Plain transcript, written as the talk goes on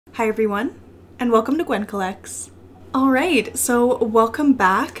Hi everyone, and welcome to Gwyn Collects. Alright, so welcome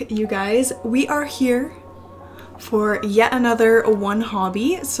back, you guys. We are here for yet another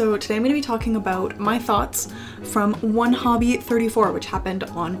WonHobby. So today I'm going to be talking about my thoughts from WonHobby 34, which happened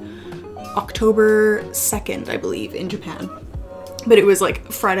on October 2nd, I believe, in Japan. But it was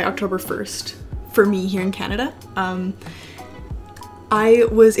like Friday, October 1st for me here in Canada.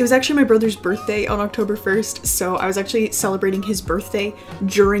 It was actually my brother's birthday on October 1st, so I was actually celebrating his birthday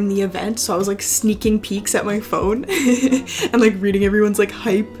during the event, so I was like sneaking peeks at my phone and like reading everyone's like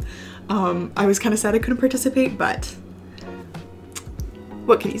hype. I was kind of sad I couldn't participate, but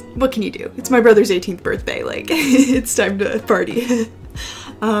what can you do? It's my brother's 18th birthday, like it's time to party.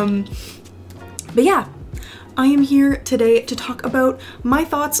 But yeah, I am here today to talk about my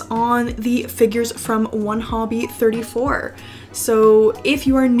thoughts on the figures from WonHobby 34. So if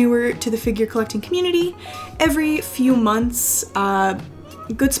you are newer to the figure collecting community, every few months,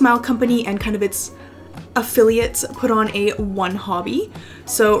 Good Smile Company and kind of its affiliates put on a WonHobby.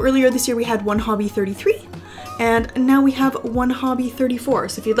 So earlier this year we had WonHobby 33, and now we have WonHobby 34.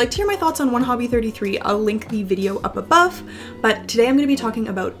 So if you'd like to hear my thoughts on WonHobby 33, I'll link the video up above. But today I'm going to be talking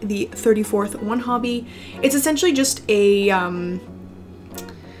about the 34th WonHobby. It's essentially just a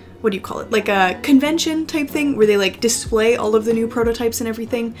what do you call it? Like a convention type thing where they like display all of the new prototypes and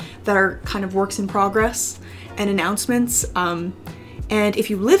everything that are kind of works in progress and announcements. And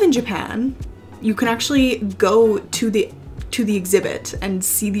if you live in Japan, you can actually go to the exhibit and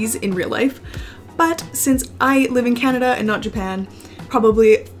see these in real life. But since I live in Canada and not Japan,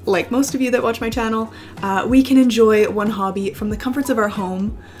 probably like most of you that watch my channel, we can enjoy WonHobby from the comforts of our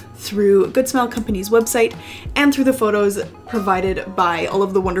home through Good Smile Company's website and through the photos provided by all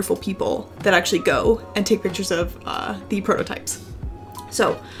of the wonderful people that actually go and take pictures of the prototypes.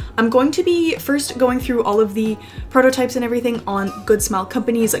 So I'm going to be first going through all of the prototypes and everything on Good Smile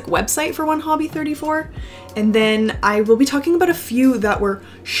Company's like website for WonHobby 34, and then I will be talking about a few that were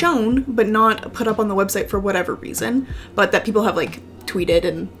shown but not put up on the website for whatever reason, but that people have like tweeted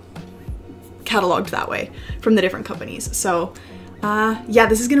and cataloged that way from the different companies. So yeah,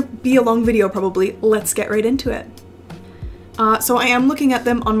 this is gonna be a long video probably. Let's get right into it. So I am looking at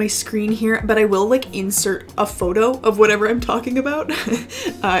them on my screen here, but I will like insert a photo of whatever I'm talking about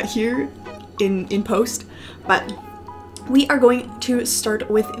here in post. But we are going to start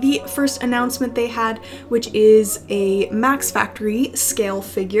with the first announcement they had, which is a Max Factory scale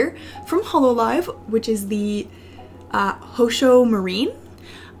figure from HoloLive, which is the Hosho Marine.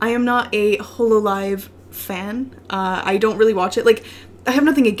 I am not a HoloLive fan. I don't really watch it. Like, I have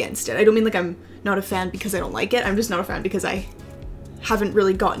nothing against it. I don't mean like I'm not a fan because I don't like it. I'm just not a fan because I haven't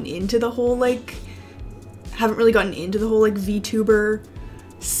really gotten into the whole like VTuber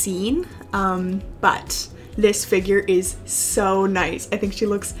scene. But this figure is so nice. I think she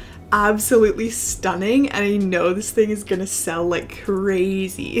looks absolutely stunning, and I know this thing is gonna sell like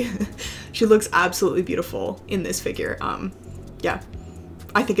crazy. She looks absolutely beautiful in this figure. Yeah,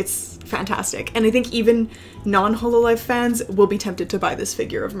 I think it's fantastic, and I think even non-HoloLive fans will be tempted to buy this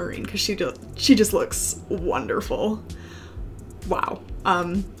figure of Marine because she just looks wonderful. Wow.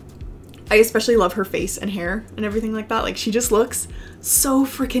 I especially love her face and hair and everything like that. Like, she just looks so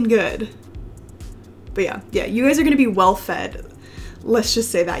freaking good. But yeah, you guys are gonna be well fed. Let's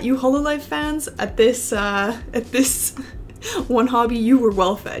just say that. You HoloLive fans at this WonHobby, you were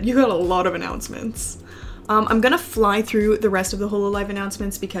well fed. You got a lot of announcements. I'm gonna fly through the rest of the HoloLive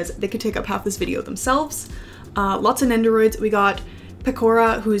announcements because they could take up half this video themselves. Lots of Nendoroids. We got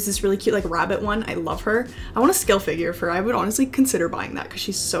Pecora, who is this really cute like rabbit one. I love her. I want a scale figure for her. I would honestly consider buying that because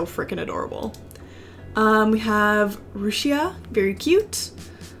she's so freaking adorable. We have Rushia, very cute.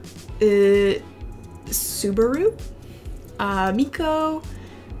 Subaru, Miko,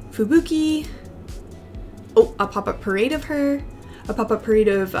 Fubuki. Oh, a pop-up parade of her. A pop-up parade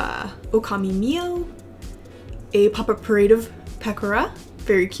of Okami Mio. A pop-up parade of Pecora,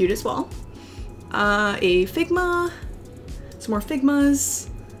 very cute as well. A Figma, some more Figmas,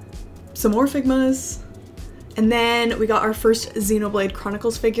 and then we got our first Xenoblade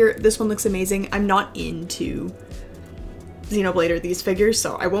Chronicles figure. This one looks amazing. I'm not into Xenoblade or these figures,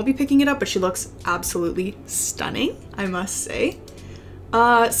 so I won't be picking it up, but she looks absolutely stunning, I must say.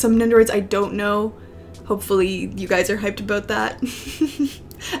 Some Nendoroids I don't know. Hopefully you guys are hyped about that.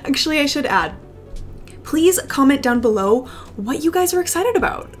 Actually, I should add, please comment down below what you guys are excited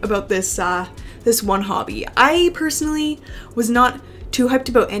about this this WonHobby. I personally was not too hyped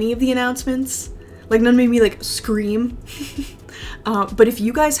about any of the announcements. Like, none made me like scream. But if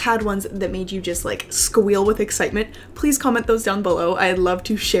you guys had ones that made you just like squeal with excitement, please comment those down below. I'd love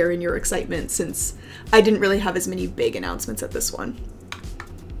to share in your excitement since I didn't really have as many big announcements at this one.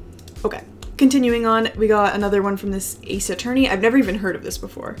 Okay, continuing on, we got another one from this Ace Attorney. I've never even heard of this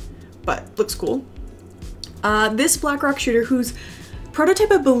before, but looks cool. This Black Rock shooter, whose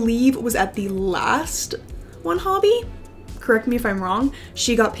prototype I believe was at the last WonHobby, correct me if I'm wrong,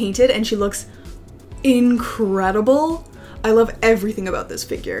 she got painted and she looks incredible. I love everything about this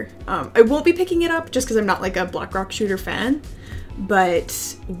figure. I won't be picking it up just because I'm not like a Black Rock shooter fan,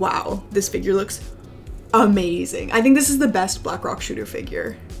 but wow, this figure looks amazing. I think this is the best Black Rock shooter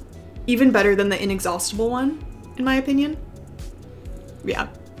figure. Even better than the Inexhaustible one, in my opinion. Yeah,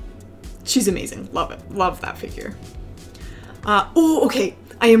 she's amazing. Love it. Love that figure. Oh, okay.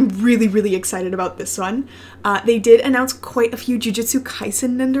 I am really, really excited about this one. They did announce quite a few Jujutsu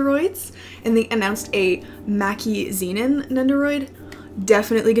Kaisen Nendoroids, and they announced a Maki Zenin Nendoroid.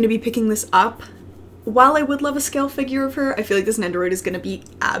 Definitely going to be picking this up. While I would love a scale figure of her, I feel like this Nendoroid is going to be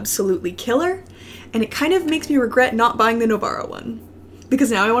absolutely killer, and it kind of makes me regret not buying the Novara one,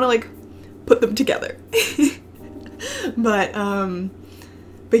 because now I want to like put them together. But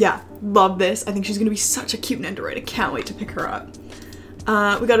yeah, love this. I think she's going to be such a cute Nendoroid. I can't wait to pick her up.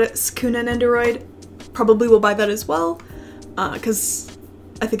 We got a Sukuna Nendoroid. Probably will buy that as well, because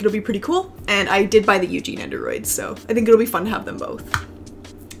I think it'll be pretty cool. And I did buy the Yuji Nendoroid, so I think it'll be fun to have them both.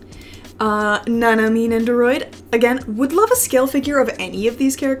 Nanami Nendoroid. Again, would love a scale figure of any of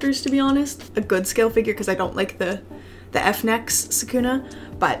these characters, to be honest. A good scale figure, because I don't like the F-Nex Sukuna,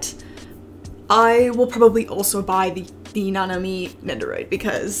 but I will probably also buy the Nanami Nendoroid,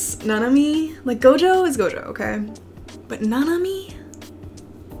 because Nanami, like, Gojo is Gojo, okay? But Nanami?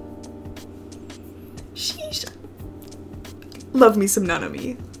 Sheesh. Love me some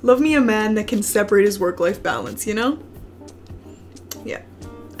Nanami. Love me a man that can separate his work-life balance, you know? Yeah.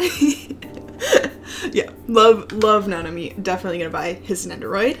 Yeah, love Nanami. Definitely gonna buy his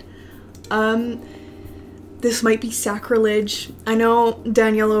Nendoroid. This might be sacrilege. I know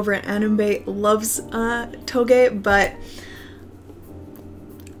Danielle over at Anime loves Toge, but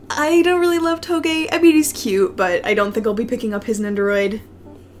I don't really love Toge. I mean, he's cute, but I don't think I'll be picking up his Nendoroid.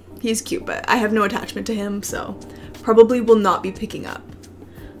 He's cute, but I have no attachment to him, so probably will not be picking up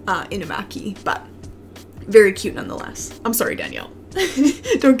Inumaki, but very cute nonetheless. I'm sorry, Danielle.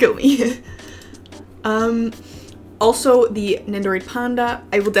 Don't kill me. Also, the Nendoroid Panda.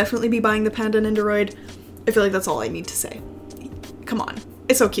 I will definitely be buying the Panda Nendoroid. I feel like that's all I need to say. Come on.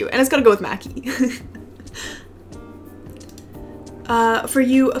 It's so cute, and it's gotta go with Maki. For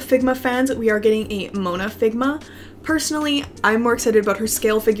you Figma fans, we are getting a Mona Figma. Personally, I'm more excited about her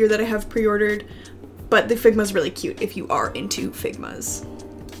scale figure that I have pre-ordered, but the Figma's really cute if you are into Figmas.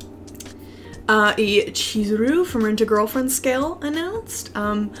 A Chizuru from Rent a Girlfriend scale announced.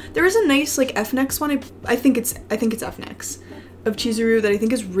 There is a nice like F-Nex one. I think it's F-Nex of Chizuru that I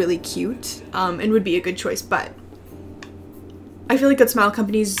think is really cute and would be a good choice, but I feel like Good Smile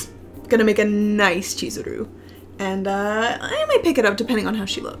Company's gonna make a nice Chizuru, and I might pick it up depending on how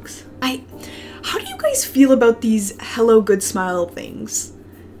she looks. How do you guys feel about these Hello Good Smile things?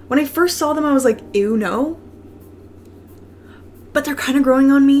 When I first saw them, I was like, ew, no. But they're kind of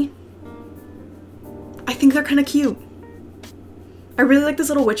growing on me. I think they're kind of cute. I really like this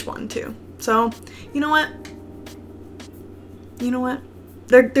little witch one too. So, you know what? You know what?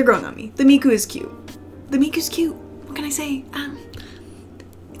 They're growing on me. The Miku is cute. The Miku's cute. What can I say?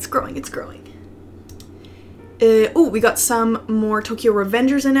 It's growing, it's growing. Oh, we got some more Tokyo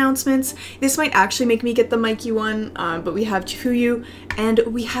Revengers announcements. This might actually make me get the Mikey one, but we have Chifuyu and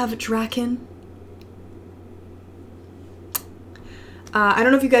we have Draken. I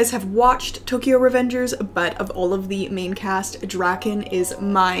don't know if you guys have watched Tokyo Revengers, but of all of the main cast, Draken is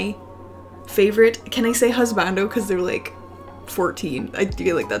my favorite. Can I say husbando? Because they're like 14. I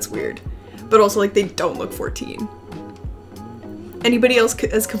feel like that's weird. But also like they don't look 14. Anybody else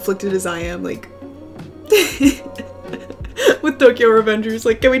as conflicted as I am, like, with Tokyo Revengers,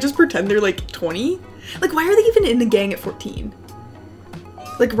 like, can we just pretend they're like 20? Like, why are they even in the gang at 14?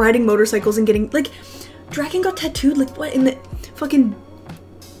 Like, riding motorcycles and getting, like, Draken got tattooed, like, what, in the fucking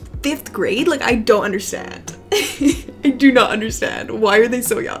 5th grade? Like, I don't understand. I do not understand. Why are they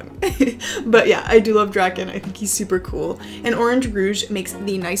so young? But yeah, I do love Draken. I think he's super cool. And Orange Rouge makes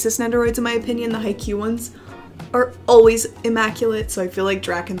the nicest Nendoroids in my opinion. The Haikyuu ones are always immaculate, so I feel like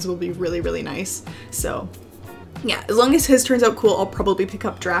Draken's will be really, really nice. So yeah, as long as his turns out cool, I'll probably pick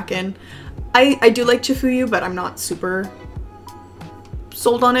up Draken. I do like Chifuyu, but I'm not super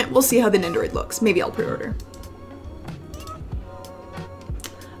sold on it. We'll see how the Nendoroid looks. Maybe I'll pre-order.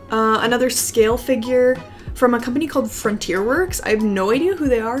 Another scale figure from a company called Frontier Works. I have no idea who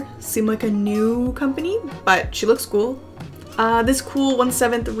they are. Seem like a new company, but she looks cool. This cool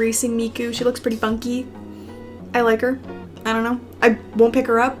 1/7 Racing Miku. She looks pretty funky. I like her. I don't know. I won't pick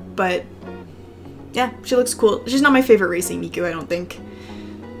her up, but yeah, she looks cool. She's not my favorite racing Miku, I don't think.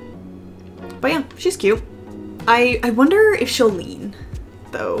 But yeah, she's cute. I wonder if she'll lean,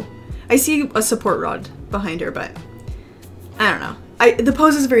 though. I see a support rod behind her, but I don't know. The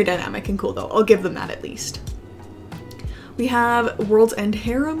pose is very dynamic and cool, though. I'll give them that at least. We have World's End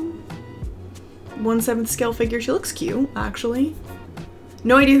Harem. 1/7 scale figure. She looks cute, actually.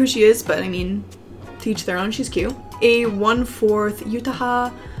 No idea who she is, but I mean, to each their own, she's cute. A 1/4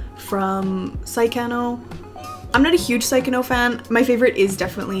 Yutaha from Saikano. I'm not a huge Saikano fan. My favorite is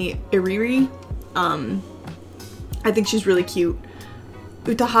definitely Iriri. I think she's really cute.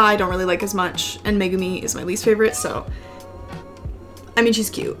 Utaha I don't really like as much, and Megumi is my least favorite, so I mean, she's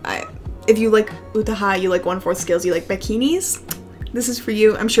cute. If you like Utaha, you like 1/4 scales, you like bikinis, this is for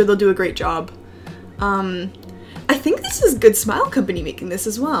you. I'm sure they'll do a great job. I think this is Good Smile Company making this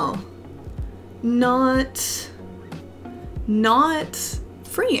as well. Not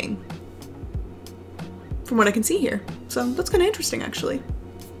freeing, from what I can see here. So that's kind of interesting, actually.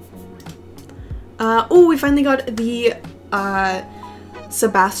 Oh, we finally got the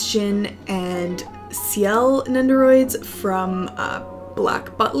Sebastian and Ciel Nendoroids from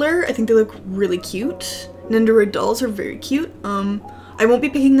Black Butler. I think they look really cute. Nendoroid dolls are very cute. I won't be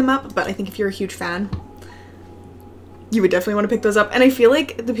picking them up, but I think if you're a huge fan, you would definitely want to pick those up. And I feel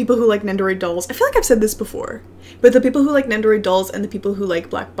like the people who like Nendoroid dolls, I feel like I've said this before, but the people who like Nendoroid dolls and the people who like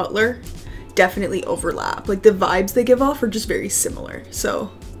Black Butler definitely overlap. Like the vibes they give off are just very similar.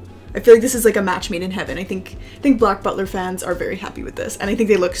 So I feel like this is like a match made in heaven. I think Black Butler fans are very happy with this, and I think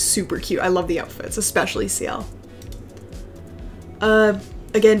they look super cute. I love the outfits, especially Ciel.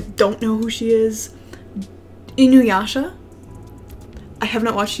 Again, don't know who she is. Inuyasha. I have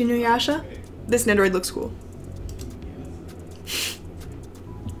not watched Inuyasha. This Nendoroid looks cool.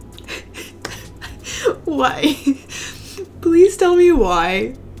 Why? Please tell me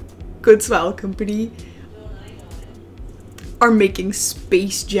why Good Smile Company are making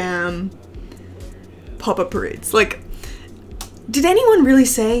Space Jam pop-up parades. Like, did anyone really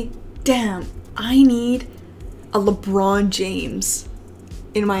say, damn, I need a LeBron James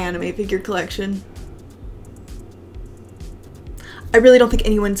in my anime figure collection? I really don't think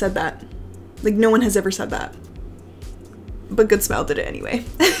anyone said that. Like, no one has ever said that. But Good Smile did it anyway.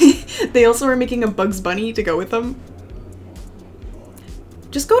 They also are making a Bugs Bunny to go with them.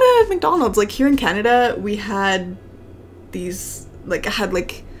 Just go to McDonald's. Like, here in Canada, we had these, like, I had,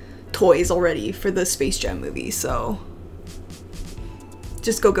 like, toys already for the Space Jam movie, so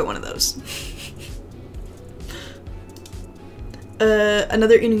just go get one of those.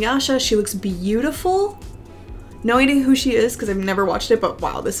 Another Inuyasha. She looks beautiful. No idea who she is because I've never watched it, but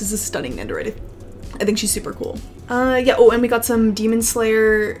wow, this is a stunning Nendoroid. I think she's super cool. Yeah, oh, and we got some Demon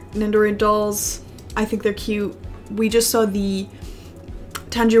Slayer Nendoroid dolls. I think they're cute. We just saw the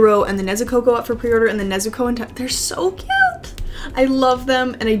Tanjiro and the Nezuko go up for pre-order, and the Nezuko and they're so cute! I love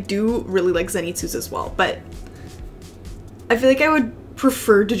them, and I do really like Zenitsu's as well, but I feel like I would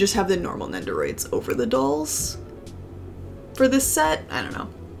prefer to just have the normal Nendoroids over the dolls for this set. I don't know.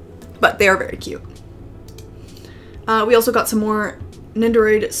 But they are very cute. We also got some more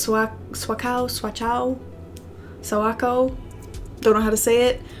Nendoroid Sawako. Don't know how to say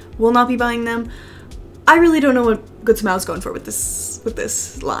it. Will not be buying them. I really don't know what Good Smile's going for with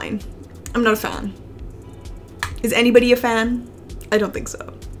this line. I'm not a fan. Is anybody a fan? I don't think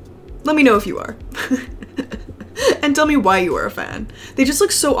so. Let me know if you are. And tell me why you are a fan. They just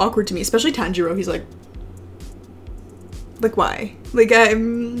look so awkward to me, especially Tanjiro. He's like why? Like, I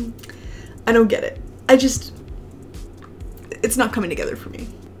don't get it. It's not coming together for me.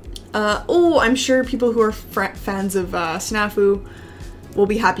 Oh, I'm sure people who are fans of Snafu will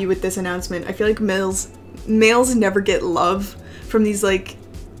be happy with this announcement. I feel like males never get love from these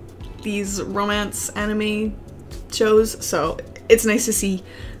romance anime shows, so it's nice to see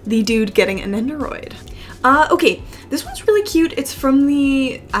the dude getting an Nendoroid. Okay, this one's really cute. It's from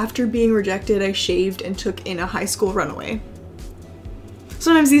the After Being Rejected, I Shaved and Took in a High School Runaway.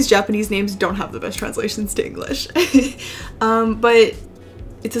 Sometimes these Japanese names don't have the best translations to English. But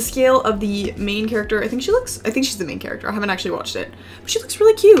it's a scale of the main character. I think she's the main character. I haven't actually watched it. But she looks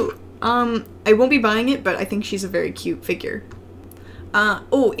really cute. I won't be buying it, but I think she's a very cute figure.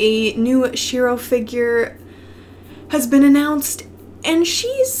 Oh, a new Shiro figure has been announced, and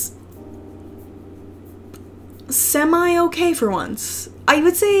she's semi-okay for once. I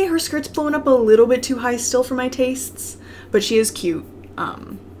would say her skirt's blown up a little bit too high still for my tastes, but she is cute.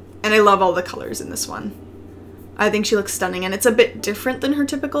 And I love all the colors in this one. I think she looks stunning, and it's a bit different than her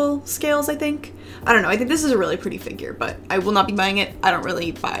typical scales, I think. I don't know, I think this is a really pretty figure, but I will not be buying it. I don't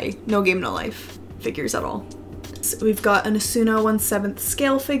really buy No Game No Life figures at all. So we've got an Asuna 1/7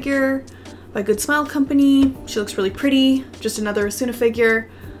 scale figure by Good Smile Company. She looks really pretty. Just another Asuna figure.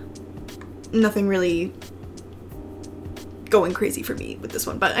 Nothing really going crazy for me with this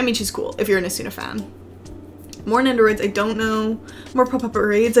one, but I mean, she's cool if you're an Asuna fan. More Nendoroids, I don't know. More pop-up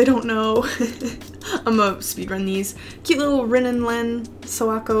parades, I don't know. I'm gonna speedrun these. Cute little Rin and Len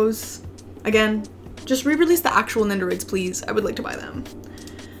Soakos. Again, just re-release the actual Nendoroids, please. I would like to buy them.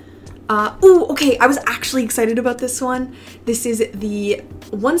 Ooh, okay, I was actually excited about this one. This is the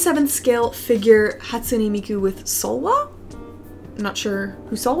 1/7 scale figure Hatsune Miku with Solwa. I'm not sure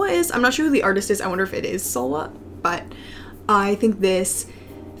who Solwa is. I'm not sure who the artist is. I wonder if it is Solwa, but I think this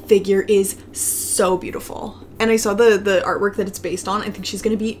figure is so beautiful. And I saw the artwork that it's based on. I think she's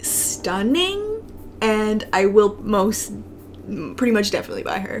gonna be stunning, and I will pretty much definitely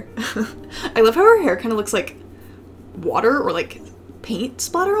buy her. I love how her hair kind of looks like water or like paint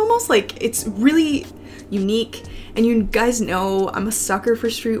splatter almost. Like, it's really unique, and you guys know I'm a sucker for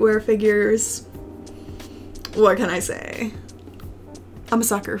streetwear figures. What can I say? I'm a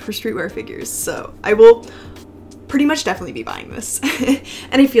sucker for streetwear figures, so I will pretty much definitely be buying this.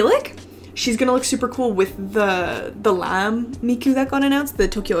 And I feel like she's gonna look super cool with the lamb Miku that got announced, the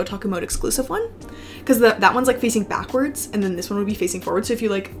Tokyo Otaku Mode exclusive one, because that one's like facing backwards and then this one would be facing forward, so if you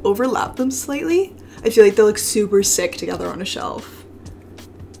like overlap them slightly, I feel like they'll look super sick together on a shelf.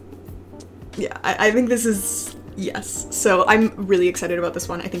 Yeah, I think this is, yes. So I'm really excited about this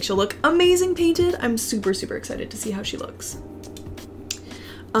one. I think she'll look amazing painted. I'm super excited to see how she looks.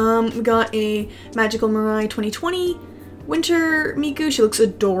 We got a Magical Mirai 2020 Winter Miku. She looks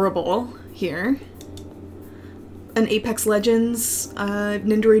adorable here. An Apex Legends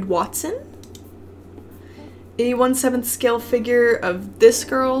Nendoroid Watson. A 1/7 scale figure of this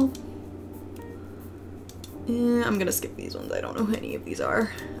girl. I'm gonna skip these ones. I don't know who any of these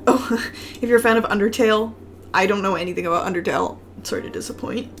are. Oh, if you're a fan of Undertale, I don't know anything about Undertale. Sorry to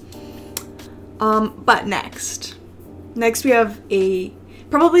disappoint. But next we have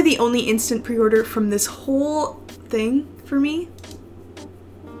probably the only instant pre-order from this whole thing for me.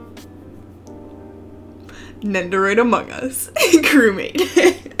 Nendoroid Among Us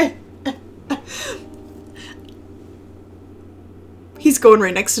crewmate. He's going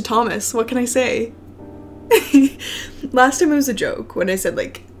right next to Thomas. What can I say? Last time it was a joke when I said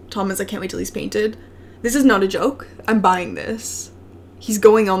like, Thomas, I can't wait till he's painted. This is not a joke. I'm buying this. He's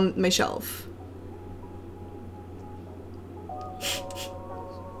going on my shelf.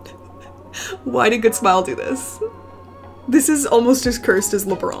 Why did Good Smile do this? This is almost as cursed as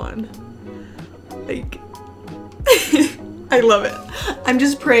LeBron. Like, I love it. I'm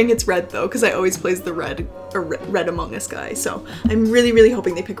just praying it's red though, because I always plays the red Among Us guy. So I'm really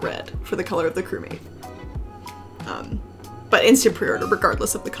hoping they pick red for the color of the crewmate. But instant pre-order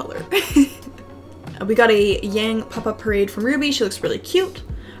regardless of the color. We got a Yang pop-up parade from Ruby. She looks really cute.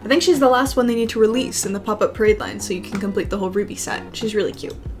 I think she's the last one they need to release in the pop-up parade line, so you can complete the whole Ruby set. She's really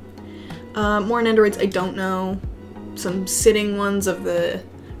cute. More Nendoroids, I don't know. Some sitting ones of the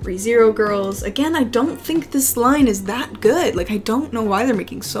ReZero girls. Again, I don't think this line is that good. Like, I don't know why they're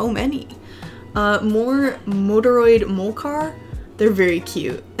making so many. More Motoroid Molcar. They're very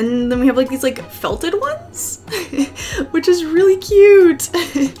cute. And then we have like these like felted ones, which is really cute.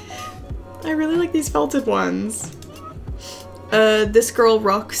 I really like these felted ones. This girl,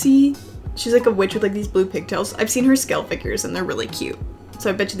 Roxy, she's like a witch with like these blue pigtails. I've seen her scale figures and they're really cute. So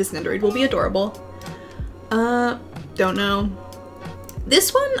I bet you this Nendoroid will be adorable. Don't know.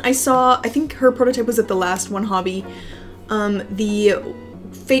 This one I saw, I think her prototype was at the last WonHobby. The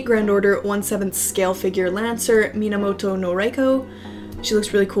Fate Grand Order 1/7 scale figure Lancer, Minamoto no Reiko. She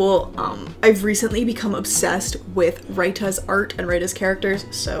looks really cool. I've recently become obsessed with Raita's art and Raita's characters,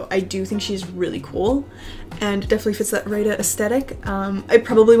 so I do think she's really cool and definitely fits that Raita aesthetic. I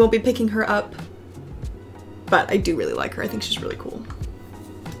probably won't be picking her up, but I do really like her. I think she's really cool.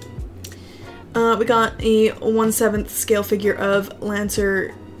 We got a 1/7 scale figure of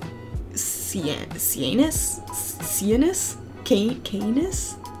Lancer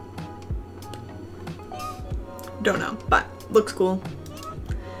Canis? Don't know, but looks cool.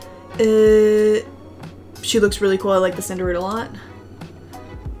 She looks really cool. I like this Nendoroid a lot.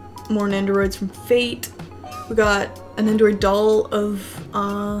 More Nendoroids from Fate. We got a Nendoroid doll of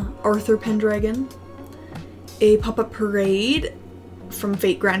Arthur Pendragon. A pop-up parade from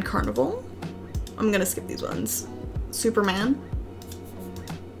Fate Grand Carnival. I'm gonna skip these ones. Superman.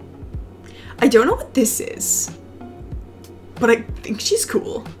 I don't know what this is, but I think she's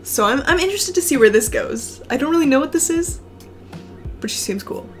cool. So I'm interested to see where this goes. I don't really know what this is, but she seems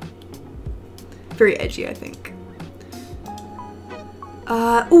cool. Very edgy, I think.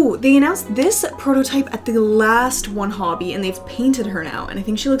 Oh, they announced this prototype at the last WonHobby and they've painted her now and I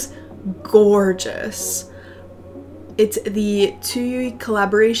think she looks gorgeous. It's the Tsuyui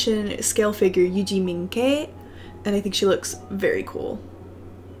collaboration scale figure Yuji Minkei and I think she looks very cool.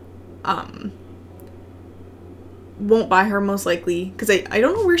 Won't buy her most likely because I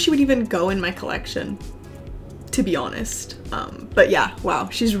don't know where she would even go in my collection, to be honest. But yeah, wow,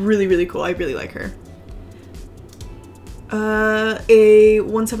 she's really, really cool. I really like her. A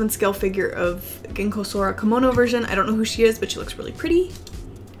 1/7 scale figure of Genko Sora kimono version. I don't know who she is, but she looks really pretty.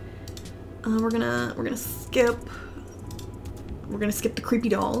 We're gonna skip the creepy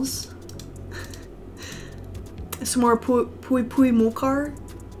dolls. Some more Pui Pui Mokar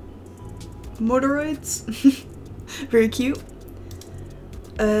Motoroids. Very cute.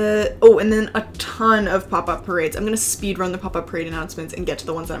 Oh, and then a ton of pop-up parades. I'm gonna speed run the pop-up parade announcements and get to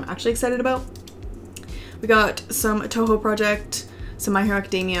the ones that I'm actually excited about. We got some Toho Project, some My Hero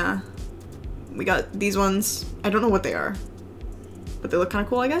Academia. We got these ones. I don't know what they are, but they look kind of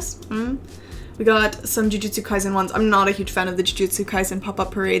cool, I guess. We got some Jujutsu Kaisen ones. I'm not a huge fan of the Jujutsu Kaisen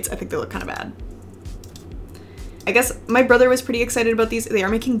pop-up parades. I think they look kind of bad. I guess my brother was pretty excited about these. They are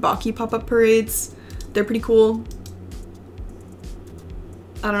making Baki pop-up parades. They're pretty cool.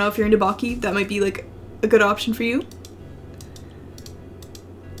 I don't know if you're into Baki. That might be like a good option for you.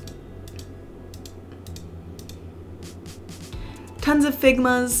 Tons of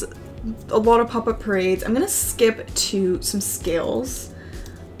Figmas, a lot of pop-up parades. I'm gonna skip to some scales.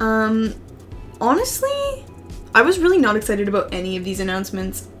 Honestly, I was really not excited about any of these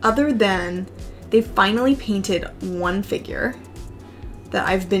announcements other than they finally painted one figure that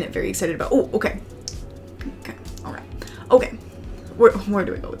I've been very excited about. Oh, okay. Okay, alright. Okay, where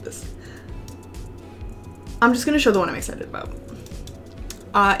do I go with this? I'm just gonna show the one I'm excited about.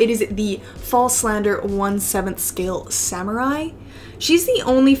 It is the Fall Slander 1/7 scale Samurai. She's the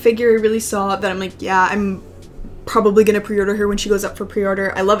only figure I really saw that I'm like, yeah, I'm probably gonna pre-order her when she goes up for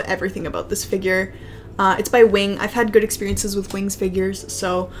pre-order. I love everything about this figure. It's by Wing. I've had good experiences with Wing's figures,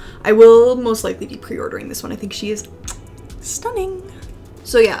 so I will most likely be pre-ordering this one. I think she is stunning.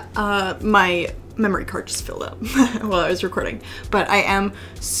 So yeah, my memory card just filled up while I was recording, but I am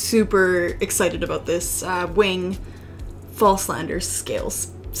super excited about this Wing Fall Slander scales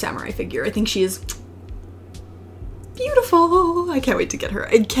Samurai figure. I think she is beautiful. I can't wait to get her.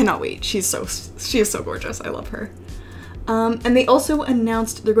 I cannot wait. She is so gorgeous. I love her. And they also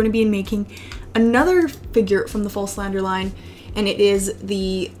announced they're going to be making another figure from the Fall Slander line, and it is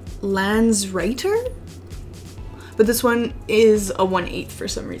the Landsreiter. But this one is a 1/8 for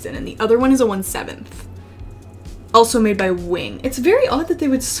some reason, and the other one is a 1/7. Also made by Wing. It's very odd that they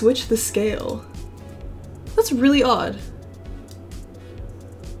would switch the scale. That's really odd.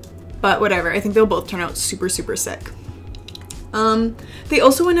 But whatever, I think they'll both turn out super, super sick. They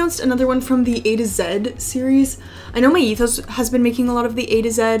also announced another one from the A to Z series. I know my Ethos has been making a lot of the A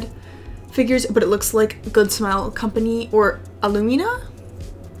to Z figures, but it looks like Good Smile Company or Illumina,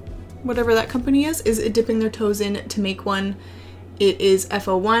 whatever that company is dipping their toes in to make one. It is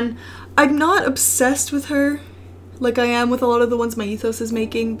FO1. I'm not obsessed with her like I am with a lot of the ones my Ethos is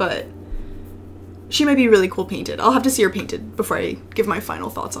making, but she might be really cool painted. I'll have to see her painted before I give my final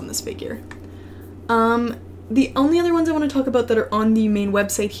thoughts on this figure. The only other ones I want to talk about that are on the main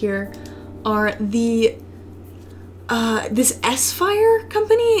website here are the this S-Fire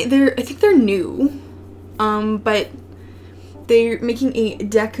company. I think they're new, but they're making a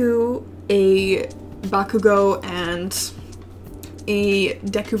Deku, a Bakugo, and a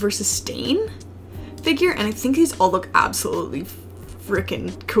Deku versus Stain figure, and I think these all look absolutely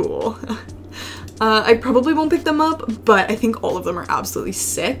freaking cool. I probably won't pick them up, but I think all of them are absolutely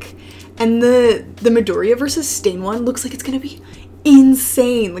sick. And the Midoriya versus Stain one looks like it's gonna be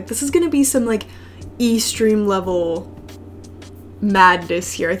insane. Like, this is gonna be some like E-stream level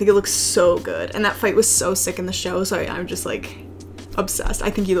madness here. I think it looks so good, and that fight was so sick in the show, so I'm just like obsessed. I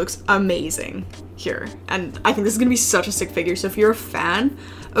think he looks amazing here, and I think this is gonna be such a sick figure. So if you're a fan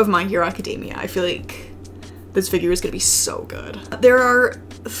of My Hero Academia, I feel like this figure is gonna be so good. There are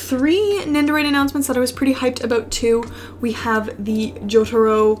 3 Nendoroid announcements that I was pretty hyped about too. We have the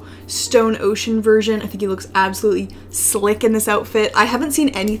Jotaro Stone Ocean version. I think he looks absolutely slick in this outfit. I haven't seen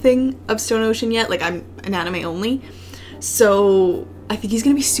anything of Stone Ocean yet, like I'm an anime only, so I think he's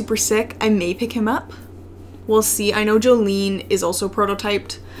gonna be super sick. I may pick him up. We'll see. I know Jolene is also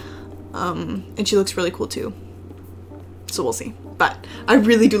prototyped, and she looks really cool too, so we'll see. But I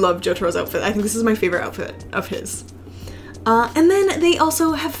really do love Jotaro's outfit. I think this is my favorite outfit of his. And then they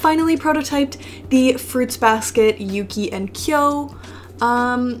also have finally prototyped the Fruits Basket Yuki and Kyo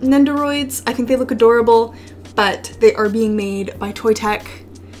Nendoroids. I think they look adorable. but they are being made by Toy Tech.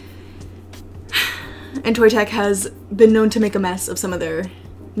 And Toy Tech has been known to make a mess of some of their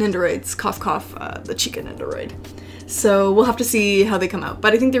Nendoroids, cough cough, the Chica Nendoroid. So we'll have to see how they come out,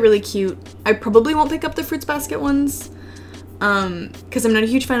 but I think they're really cute. I probably won't pick up the Fruits Basket ones, because I'm not a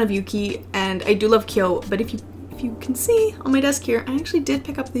huge fan of Yuki, and I do love Kyo, but if you can see on my desk here, I actually did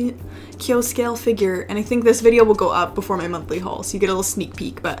pick up the Kyo scale figure, and I think this video will go up before my monthly haul, so you get a little sneak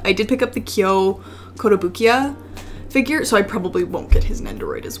peek, but I did pick up the Kyo Kotobukiya figure, so I probably won't get his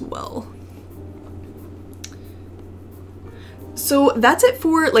Nendoroid as well. So that's it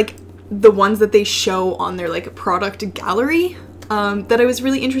for like the ones that they show on their like product gallery that I was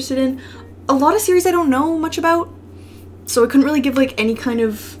really interested in. A lot of series I don't know much about, so I couldn't really give like any kind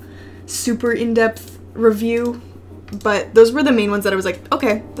of super in-depth review, but those were the main ones that I was like,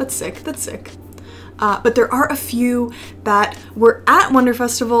 okay, that's sick, that's sick. But there are a few that were at Wonder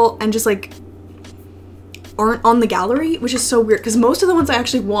Festival and just like aren't on the gallery, which is so weird because most of the ones I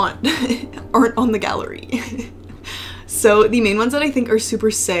actually want aren't on the gallery. So the main ones that I think are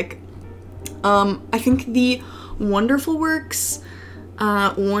super sick, I think the Wonderful Works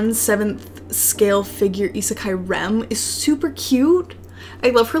 1/7 scale figure Isekai Rem is super cute. I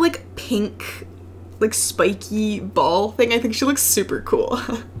love her like pink, like spiky ball thing. I think she looks super cool.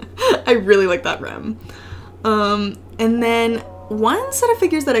 I really like that Rem. And then one set of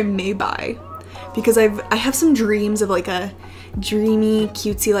figures that I may buy, because I have some dreams of like a dreamy,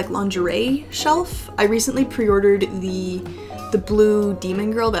 cutesy like lingerie shelf. I recently pre-ordered the blue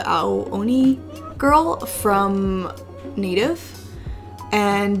demon girl, the Aoni girl from Native,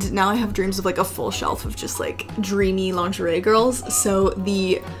 and now I have dreams of like a full shelf of just like dreamy lingerie girls. So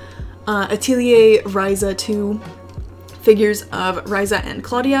the Atelier Ryza 2 figures of Ryza and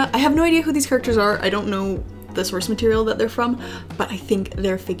Claudia. I have no idea who these characters are. I don't know the source material that they're from, but I think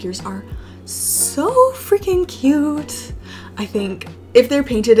their figures are so freaking cute. I think if they're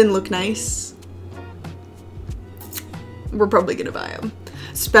painted and look nice, we're probably gonna buy them.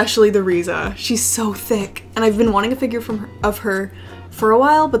 Especially the Riza. She's so thick, and I've been wanting a figure of her for a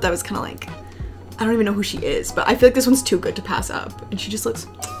while, but that was kind of like, I don't even know who she is, but I feel like this one's too good to pass up, and she just looks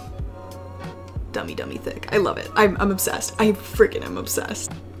dummy thick. I love it. I'm obsessed. I freaking am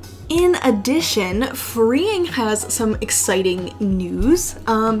obsessed. In addition, Freeing has some exciting news.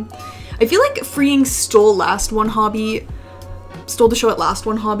 I feel like Freeing stole the show at last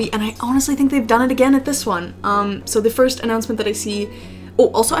WonHobby, and I honestly think they've done it again at this one. So the first announcement that I see,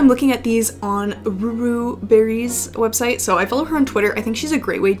 oh, also I'm looking at these on Ruru Berry's website, so I follow her on Twitter. I think she's a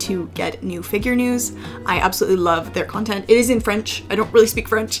great way to get new figure news. I absolutely love their content. It is in French. I don't really speak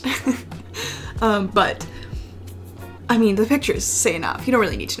French, but I mean, the pictures say enough. You don't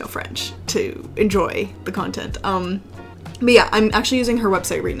really need to know French to enjoy the content. But yeah, I'm actually using her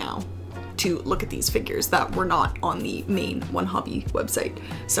website right now to look at these figures that were not on the main WonHobby website.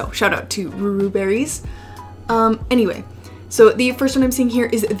 So shout out to Ruru Berries. Anyway, so the first one I'm seeing here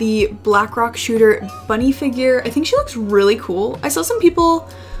is the Blackrock Shooter bunny figure. I think she looks really cool. I saw some people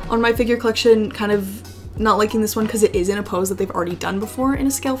on my figure collection kind of not liking this one because it is in a pose that they've already done before in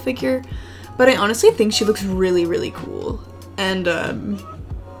a scale figure, but I honestly think she looks really, really cool. And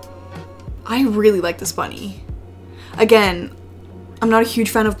I really like this bunny. Again, I'm not a huge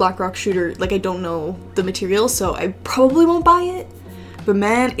fan of Blackrock Shooter, like I don't know the material, so I probably won't buy it, but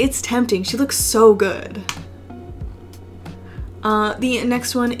man, it's tempting. She looks so good. The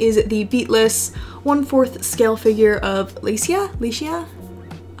next one is the Beatless 1/4 scale figure of Lacia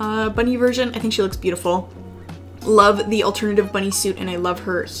bunny version. I think she looks beautiful. Love the alternative bunny suit, and I love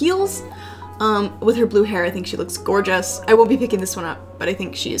her heels. With her blue hair, I think she looks gorgeous. I won't be picking this one up, but I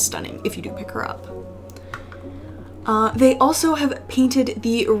think she is stunning if you do pick her up. They also have painted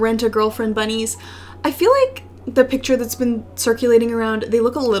the Rent-A-Girlfriend bunnies. I feel like the picture that's been circulating around, they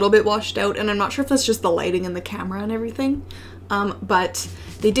look a little bit washed out, and I'm not sure if that's just the lighting and the camera and everything. But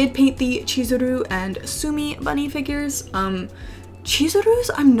they did paint the Chizuru and Sumi bunny figures.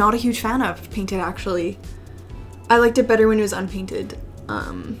 Chizuru's I'm not a huge fan of painted, actually. I liked it better when it was unpainted.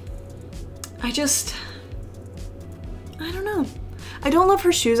 I don't know. I don't love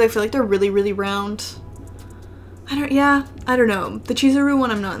her shoes. I feel like they're really, really round. I don't know. The Chizuru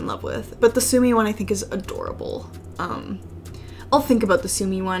one I'm not in love with, but the Sumi one I think is adorable. I'll think about the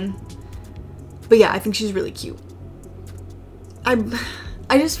Sumi one. But yeah, I think she's really cute.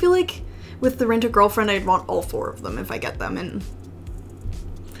 I just feel like with the Rent-A-Girlfriend, I'd want all 4 of them if I get them, and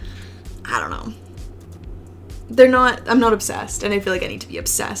I don't know. I'm not obsessed, and I feel like I need to be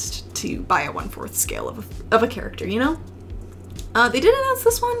obsessed to buy a 1/4 scale of a character, you know? They did announce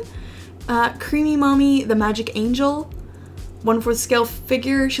this one. Creamy Mommy, the Magic Angel, 1/4 scale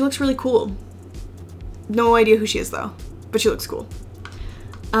figure. She looks really cool. No idea who she is though, but she looks cool.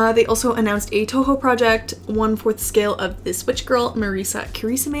 They also announced a Toho project, 1/4 scale of this witch girl, Marisa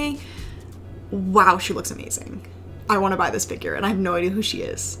Kirisime. Wow, she looks amazing. I want to buy this figure and I have no idea who she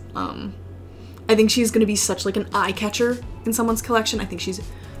is. I think she's gonna be such like an eye catcher in someone's collection. I think she's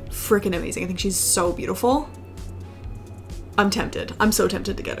freaking amazing. I think she's so beautiful. I'm tempted. I'm so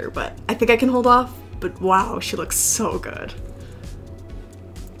tempted to get her, but I think I can hold off. But wow, she looks so good.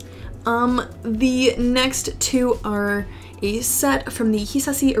 The next two are a set from the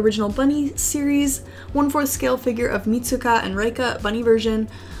Hisashi Original Bunny series, 1/4 scale figure of Mitsuka and Raika bunny version.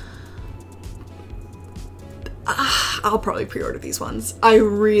 I'll probably pre-order these ones. I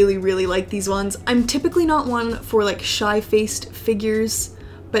really, really like these ones. I'm typically not one for like shy-faced figures,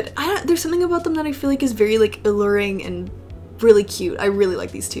 but there's something about them that I feel like is very like alluring and really cute. I really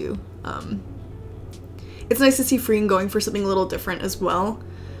like these two. It's nice to see Freeing going for something a little different as well.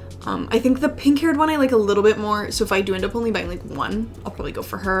 I think the pink-haired one I like a little bit more, so if I do end up only buying like one, I'll probably go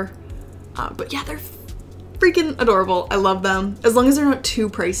for her. But yeah, they're freaking adorable. I love them. As long as they're not too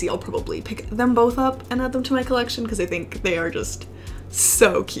pricey, I'll probably pick them both up and add them to my collection because I think they are just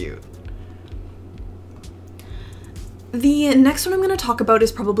so cute. The next one I'm going to talk about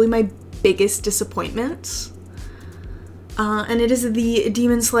is probably my biggest disappointment. And it is the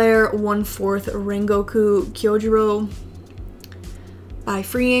Demon Slayer 1/4 Rengoku Kyojuro by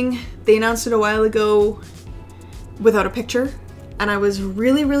Freeing. They announced it a while ago without a picture, and I was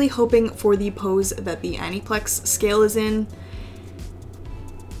really, really hoping for the pose that the Aniplex scale is in.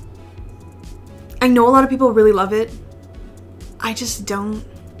 I know a lot of people really love it. I just don't.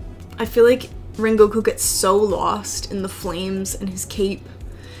 I feel like Rengoku gets so lost in the flames and his cape.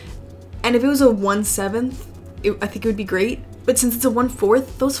 And if it was a 1/7, I think it would be great. But since it's a 1/4,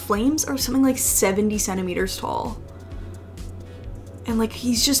 those flames are something like 70 centimeters tall. And like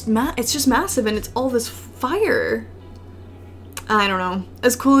he's just it's just massive and it's all this fire. I don't know.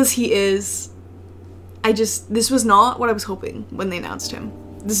 As cool as he is, this was not what I was hoping when they announced him.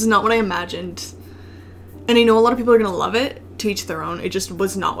 This is not what I imagined. And I know a lot of people are gonna love it, to each their own. It just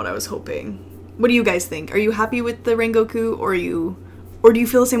was not what I was hoping. What do you guys think? Are you happy with the Rengoku, or do you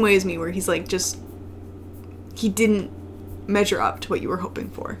feel the same way as me where he's like he didn't measure up to what you were hoping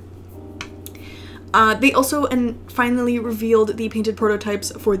for? They also finally revealed the painted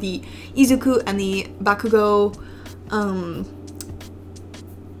prototypes for the Izuku and the Bakugo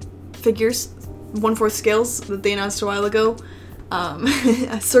figures, 1/4 scales that they announced a while ago.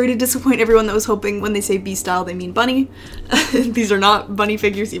 Sorry to disappoint everyone that was hoping when they say B-style they mean bunny. These are not bunny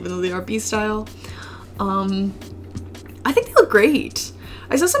figures, even though they are B-style. I think they look great.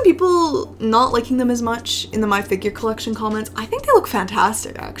 I saw some people not liking them as much in the My Figure Collection comments. I think they look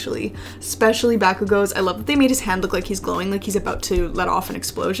fantastic, actually. Especially Bakugo's. I love that they made his hand look like he's glowing, like he's about to let off an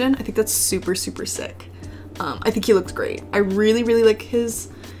explosion. I think that's super, super sick. I think he looks great. I really, really like his...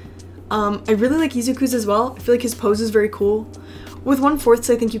 I really like Izuku's as well. I feel like his pose is very cool. With 1/4s,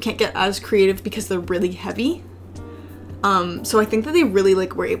 I think you can't get as creative because they're really heavy. So I think that they really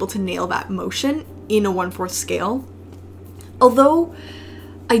were able to nail that motion in a 1/4 scale. Although,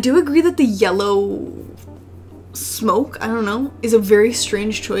 I do agree that the yellow smoke, I don't know, is a very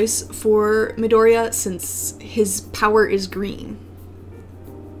strange choice for Midoriya since his power is green.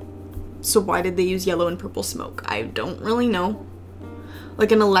 So why did they use yellow and purple smoke? I don't really know.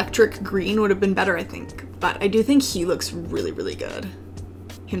 Like an electric green would have been better, I think. But I do think he looks really, really good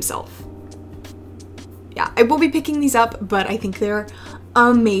himself. Yeah, I will be picking these up, but I think they're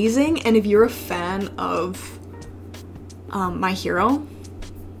amazing. And if you're a fan of My Hero,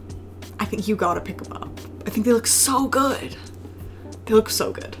 I think you gotta pick them up. I think they look so good. They look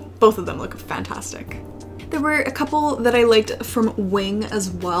so good. Both of them look fantastic. There were a couple that I liked from Wing as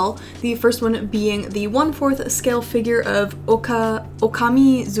well. The first one being the 1/4 scale figure of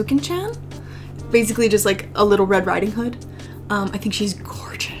Okami Zukin-chan. Basically just like a little Red Riding Hood. I think she's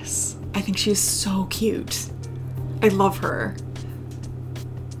gorgeous. I think she is so cute. I love her.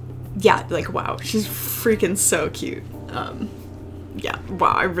 Yeah, like wow, she's freaking so cute. Yeah,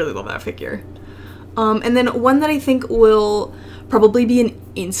 wow, I really love that figure. And then one that I think will probably be an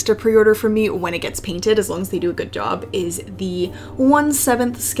insta pre-order for me when it gets painted, as long as they do a good job, is the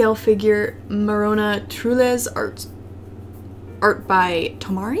 1/7 scale figure Marona Trules art by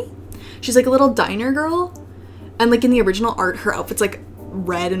Tomari. She's like a little diner girl, and like in the original art, her outfit's like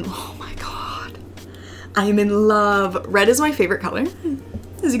red, and oh my god, I am in love. Red is my favorite color.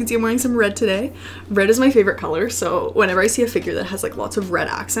 As you can see, I'm wearing some red today. Red is my favorite color, so whenever I see a figure that has like lots of red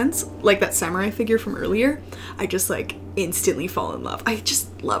accents, like that samurai figure from earlier, I just like instantly fall in love. I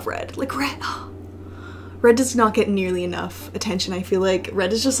just love red. Like red, oh, red does not get nearly enough attention. I feel like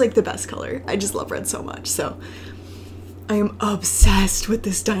red is just like the best color. I just love red so much. So I am obsessed with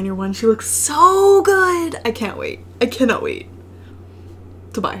this diner one. She looks so good. I can't wait. I cannot wait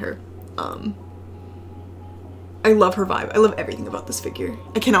to buy her. I love her vibe. I love everything about this figure.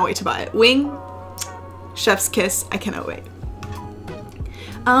 I cannot wait to buy it. Wing, chef's kiss. I cannot wait.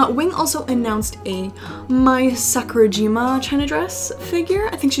 Wing also announced a My Sakurajima China dress figure.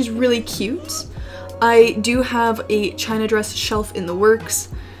 I think she's really cute. I do have a China dress shelf in the works,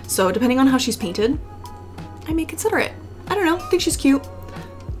 so depending on how she's painted, I may consider it. I don't know, I think she's cute.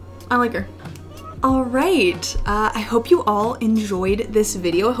 I like her. Alright, I hope you all enjoyed this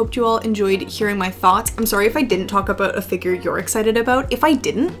video. I hope you all enjoyed hearing my thoughts. I'm sorry if I didn't talk about a figure you're excited about. If I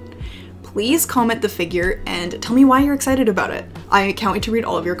didn't, please comment the figure and tell me why you're excited about it. I can't wait to read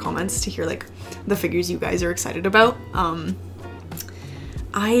all of your comments to hear like the figures you guys are excited about.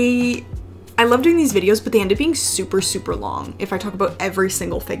 I love doing these videos, but they end up being super long if I talk about every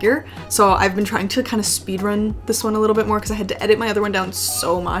single figure. So I've been trying to kind of speedrun this one a little bit more because I had to edit my other one down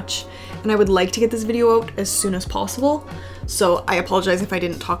so much, and I would like to get this video out as soon as possible. So I apologize if I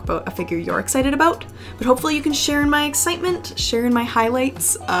didn't talk about a figure you're excited about, but hopefully you can share in my excitement, share in my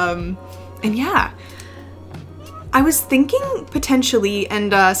highlights, and yeah. I was thinking potentially,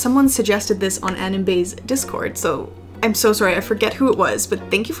 and someone suggested this on Anime's Discord, so I'm so sorry, I forget who it was, but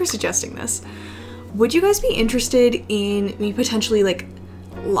thank you for suggesting this. Would you guys be interested in me potentially like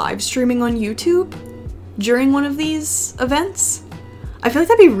live streaming on YouTube during one of these events? I feel like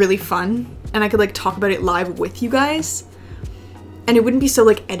that'd be really fun, and I could like talk about it live with you guys, and it wouldn't be so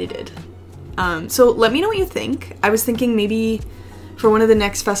like edited. So let me know what you think. I was thinking maybe for one of the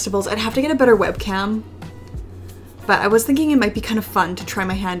next festivals, I'd have to get a better webcam, but I was thinking it might be kind of fun to try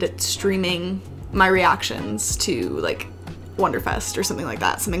my hand at streaming my reactions to like Wonderfest or something like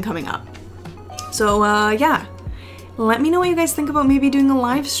that, something coming up. So yeah, let me know what you guys think about maybe doing a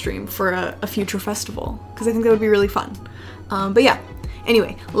live stream for a future festival, because I think that would be really fun. But yeah,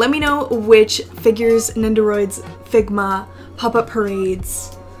 anyway, let me know which figures, Nendoroids, Figma, pop-up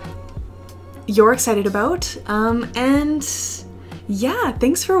parades you're excited about, and yeah,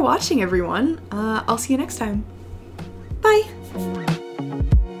 thanks for watching everyone. I'll see you next time. Bye!